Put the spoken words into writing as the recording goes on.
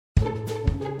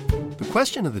The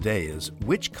question of the day is,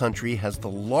 which country has the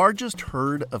largest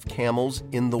herd of camels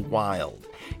in the wild?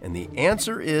 And the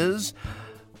answer is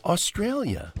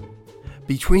Australia.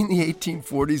 Between the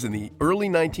 1840s and the early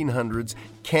 1900s,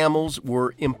 camels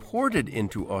were imported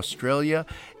into Australia,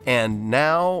 and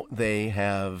now they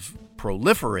have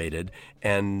proliferated,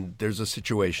 and there's a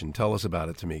situation. Tell us about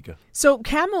it, Tamika. So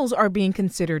camels are being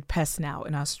considered pests now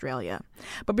in Australia.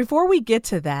 But before we get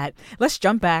to that, let's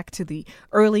jump back to the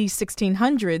early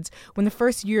 1600s when the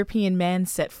first European man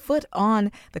set foot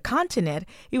on the continent.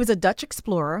 He was a Dutch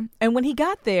explorer, and when he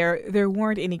got there, there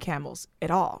weren't any camels at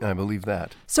all. I believe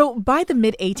that. So by the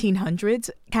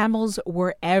mid-1800s, camels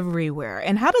were everywhere.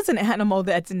 And how does an animal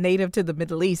that's native to the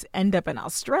Middle East end up in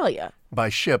Australia? By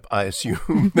ship, I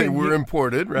assume. They were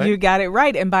imported, right? You got it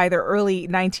right. And by the early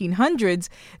 1900s,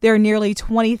 there are nearly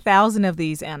 20,000 of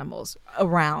these animals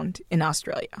around in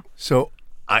Australia. So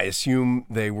I assume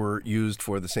they were used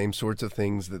for the same sorts of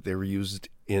things that they were used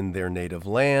in their native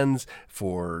lands,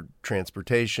 for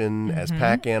transportation, as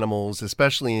pack animals,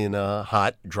 especially in a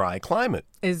hot, dry climate.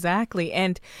 Exactly.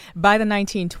 And by the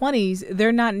 1920s,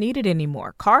 they're not needed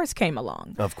anymore. Cars came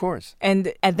along. Of course.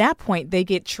 And at that point, they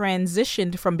get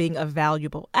transitioned from being a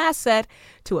valuable asset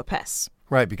to a pest.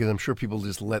 Right, because I'm sure people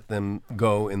just let them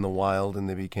go in the wild and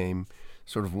they became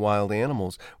sort of wild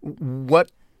animals.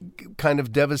 What kind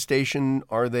of devastation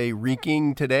are they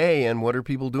wreaking today, and what are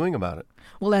people doing about it?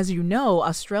 Well, as you know,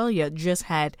 Australia just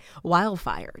had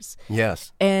wildfires.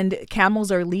 Yes. And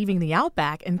camels are leaving the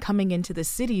outback and coming into the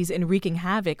cities and wreaking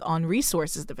havoc on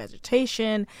resources, the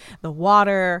vegetation, the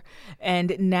water.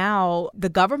 And now the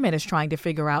government is trying to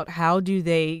figure out how do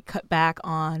they cut back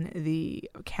on the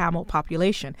camel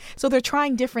population. So they're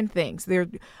trying different things. They're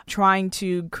trying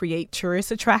to create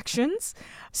tourist attractions,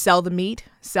 sell the meat,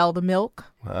 sell the milk.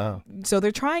 Wow. So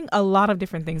they're trying a lot of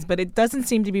different things, but it doesn't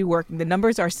seem to be working. The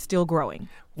numbers are still growing.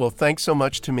 Well, thanks so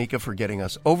much, Tamika, for getting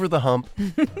us over the hump.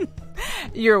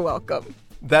 You're welcome.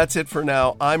 That's it for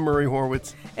now. I'm Murray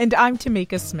Horwitz. And I'm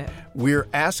Tamika Smith. We're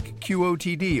Ask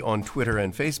QOTD on Twitter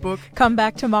and Facebook. Come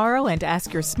back tomorrow and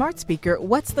ask your smart speaker,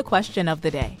 what's the question of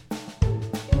the day?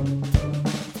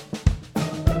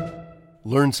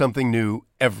 Learn something new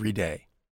every day.